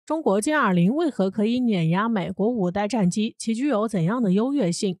中国歼20为何可以碾压美国5代战机？其具有怎样的优越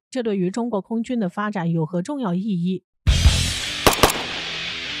性？这对于中国空军的发展有何重要意义？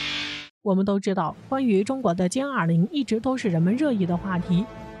我们都知道，关于中国的歼20一直都是人们热议的话题。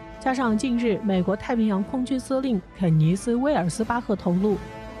加上近日美国太平洋空军司令肯尼斯·威尔斯巴赫透露，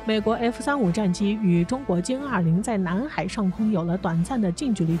美国 F-35战机与中国歼20在南海上空有了短暂的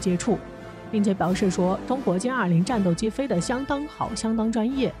近距离接触，并且表示说中国歼20战斗机飞得相当好，相当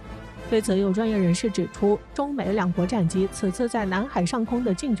专业。对此，有专业人士指出，中美两国战机此次在南海上空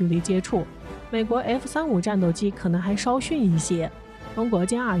的近距离接触，美国 F-35战斗机可能还稍逊一些，中国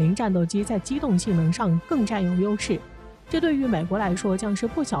歼20战斗机在机动性能上更占有优势，这对于美国来说将是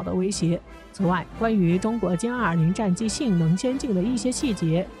不小的威胁。此外，关于中国歼20战机性能先进的一些细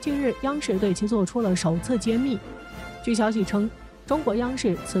节，近日央视对其做出了首次揭秘。据消息称，中国央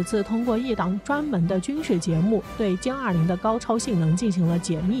视此次通过一档专门的军事节目对歼20的高超性能进行了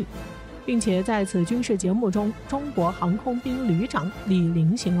解密，并且在此军事节目中，中国航空兵旅长李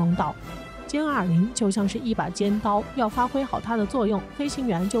凌形容道，歼20就像是一把尖刀，要发挥好它的作用，飞行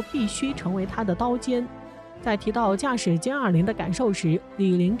员就必须成为它的刀尖。在提到驾驶歼20的感受时，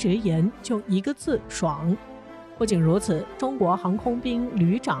李凌直言就一个字：爽。不仅如此，中国航空兵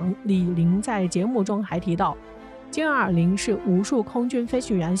旅长李凌在节目中还提到，歼20是无数空军飞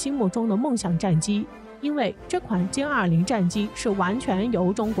行员心目中的梦想战机，因为这款歼20战机是完全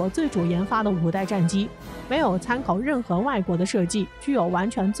由中国自主研发的5代战机，没有参考任何外国的设计，具有完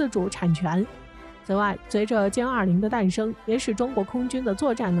全自主产权。此外，随着歼20的诞生，也使中国空军的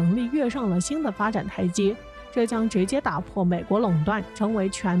作战能力跃上了新的发展台阶，这将直接打破美国垄断，成为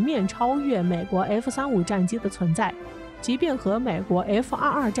全面超越美国 F-35战机的存在，即便和美国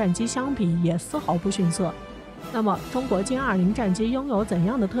F-22战机相比，也丝毫不逊色。那么，中国歼20战机拥有怎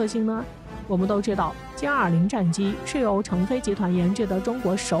样的特性呢？我们都知道，歼20战机是由成飞集团研制的中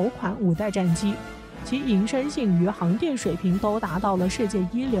国首款5代战机，其隐身性与航电水平都达到了世界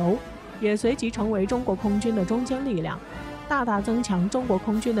一流，也随即成为中国空军的中坚力量，大大增强中国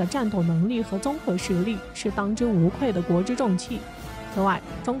空军的战斗能力和综合实力，是当之无愧的国之重器。此外，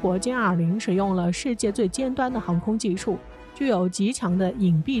中国歼20使用了世界最尖端的航空技术，具有极强的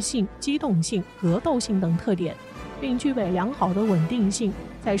隐蔽性、机动性、格斗性等特点，并具备良好的稳定性，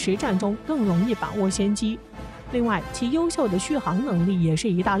在实战中更容易把握先机。另外，其优秀的续航能力也是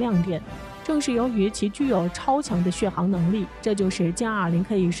一大亮点。正是由于其具有超强的续航能力，这就使歼20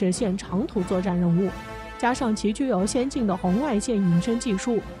可以实现长途作战任务。加上其具有先进的红外线隐身技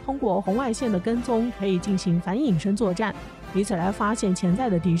术，通过红外线的跟踪可以进行反隐身作战，以此来发现潜在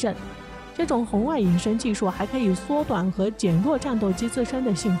的敌人。这种红外隐身技术还可以缩短和减弱战斗机自身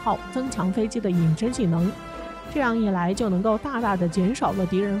的信号，增强飞机的隐身性能。这样一来，就能够大大的减少了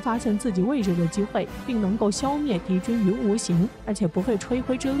敌人发现自己位置的机会，并能够消灭敌军于无形，而且不费吹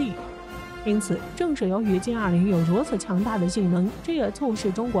灰之力。因此，正是由于歼20有如此强大的性能，这也促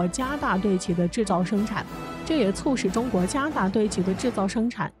使中国加大对其的制造生产。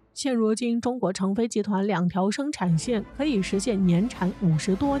现如今，中国成飞集团2条生产线可以实现年产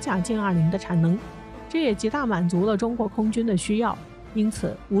50多架歼20的产能，这也极大满足了中国空军的需要。因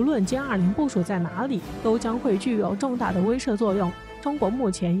此，无论歼20部署在哪里，都将会具有重大的威慑作用。中国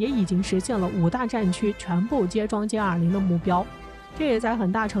目前也已经实现了5大战区全部接装歼20的目标。这也在很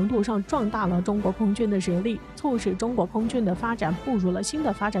大程度上壮大了中国空军的实力，促使中国空军的发展步入了新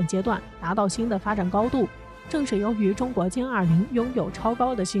的发展阶段，达到新的发展高度。正是由于中国歼20拥有超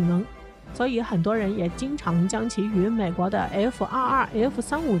高的性能，所以很多人也经常将其与美国的 F-22、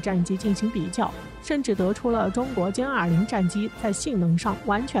F-35战机进行比较，甚至得出了中国歼20战机在性能上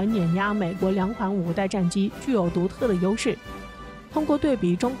完全碾压美国2款5代战机，具有独特的优势。通过对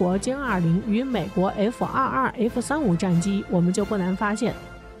比中国歼20与美国 F-22、F-35战机，我们就不难发现，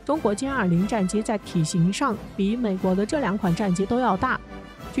中国歼20战机在体型上比美国的这2款战机都要大。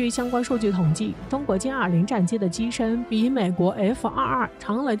据相关数据统计，中国歼20战机的机身比美国 F-22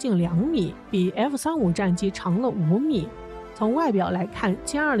长了近2米，比 F-35战机长了5米。从外表来看，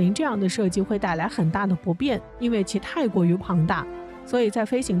歼20这样的设计会带来很大的不便，因为其太过于庞大，所以在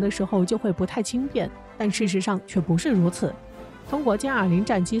飞行的时候就会不太轻便，但事实上却不是如此。中国歼20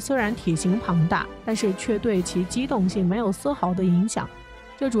战机虽然体型庞大，但是却对其机动性没有丝毫的影响，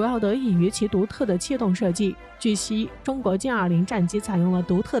这主要得益于其独特的气动设计。据悉，中国歼20战机采用了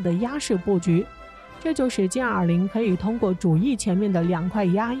独特的压式布局，这就使歼20可以通过主翼前面的2块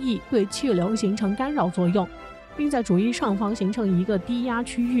压翼对气流形成干扰作用，并在主翼上方形成一个低压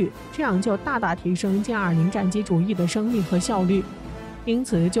区域，这样就大大提升歼20战机主翼的升力和效率，因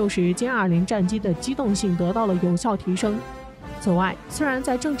此就使歼20战机的机动性得到了有效提升。此外，虽然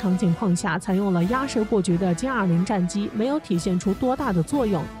在正常情况下采用了压式布局的歼20战机没有体现出多大的作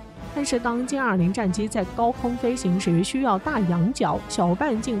用，但是当歼20战机在高空飞行时需要大仰角、小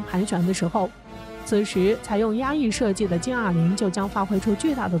半径盘旋的时候，此时采用压抑设计的歼20就将发挥出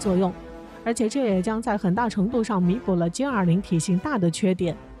巨大的作用，而且这也将在很大程度上弥补了歼20体型大的缺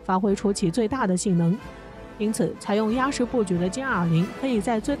点，发挥出其最大的性能。因此，采用压式布局的歼20可以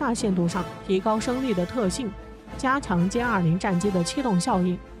在最大限度上提高升力的特性，加强歼20战机的气动效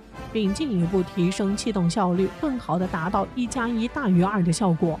应，并进一步提升气动效率，更好地达到1+1大于2的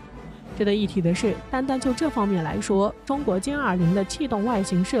效果。值得一提的是，单单就这方面来说，中国歼20的气动外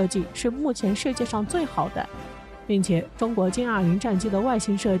形设计是目前世界上最好的，并且中国歼20战机的外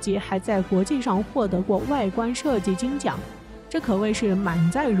形设计还在国际上获得过外观设计金奖，这可谓是满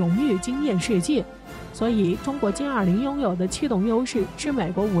载荣誉，惊艳世界。所以，中国歼20拥有的气动优势是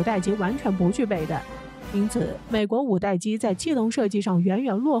美国五代机完全不具备的。因此，美国五代机在气动设计上远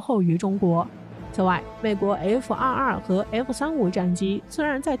远落后于中国。此外，美国 F-22和 F-35战机虽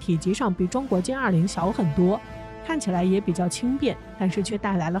然在体积上比中国歼20小很多，看起来也比较轻便，但是却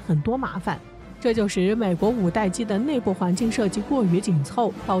带来了很多麻烦。这就使美国五代机的内部环境设计过于紧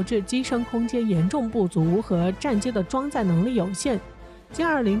凑，导致机身空间严重不足和战机的装载能力有限。歼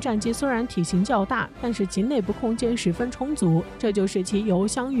20战机虽然体型较大，但是其内部空间十分充足，这就使其油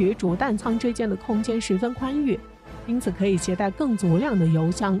箱与主弹舱之间的空间十分宽裕，因此可以携带更足量的油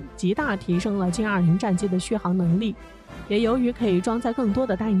箱，极大提升了歼20战机的续航能力。也由于可以装载更多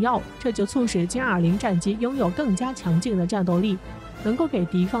的弹药，这就促使歼20战机拥有更加强劲的战斗力，能够给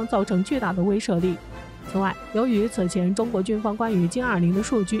敌方造成巨大的威慑力。此外，由于此前中国军方关于歼20的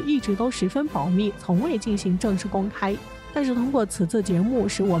数据一直都十分保密，从未进行正式公开，但是通过此次节目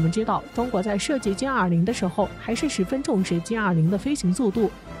使我们知道，中国在设计歼20的时候还是十分重视歼20的飞行速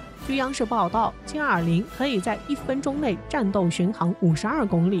度。据央视报道，歼20可以在1分钟内战斗巡航52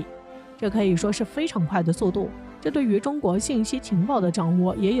公里，这可以说是非常快的速度。这对于中国信息情报的掌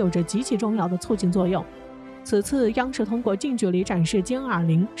握也有着极其重要的促进作用。此次央视通过近距离展示歼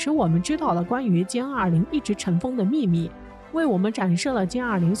20，使我们知道了关于歼20一直尘封的秘密，为我们展示了歼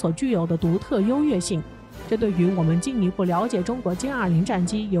20所具有的独特优越性。这对于我们进一步了解中国歼20战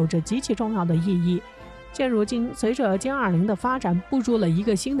机有着极其重要的意义。现如今，随着歼20的发展步入了一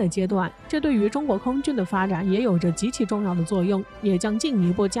个新的阶段，这对于中国空军的发展也有着极其重要的作用，也将进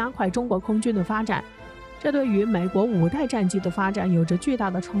一步加快中国空军的发展。这对于美国五代战机的发展有着巨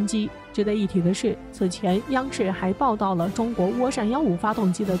大的冲击。值得一提的是，此前央视还报道了中国涡扇15发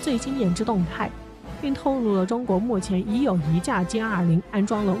动机的最新研制动态，并透露了中国目前已有1架歼20安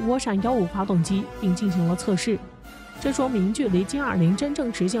装了涡扇15发动机，并进行了测试。这说明距离歼20真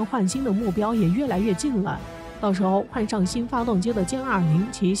正实现换新的目标也越来越近了。到时候换上新发动机的歼20，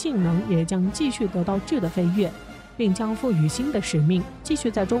其性能也将继续得到质的飞跃，并将赋予新的使命，继续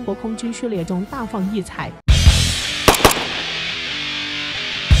在中国空军序列中大放异彩。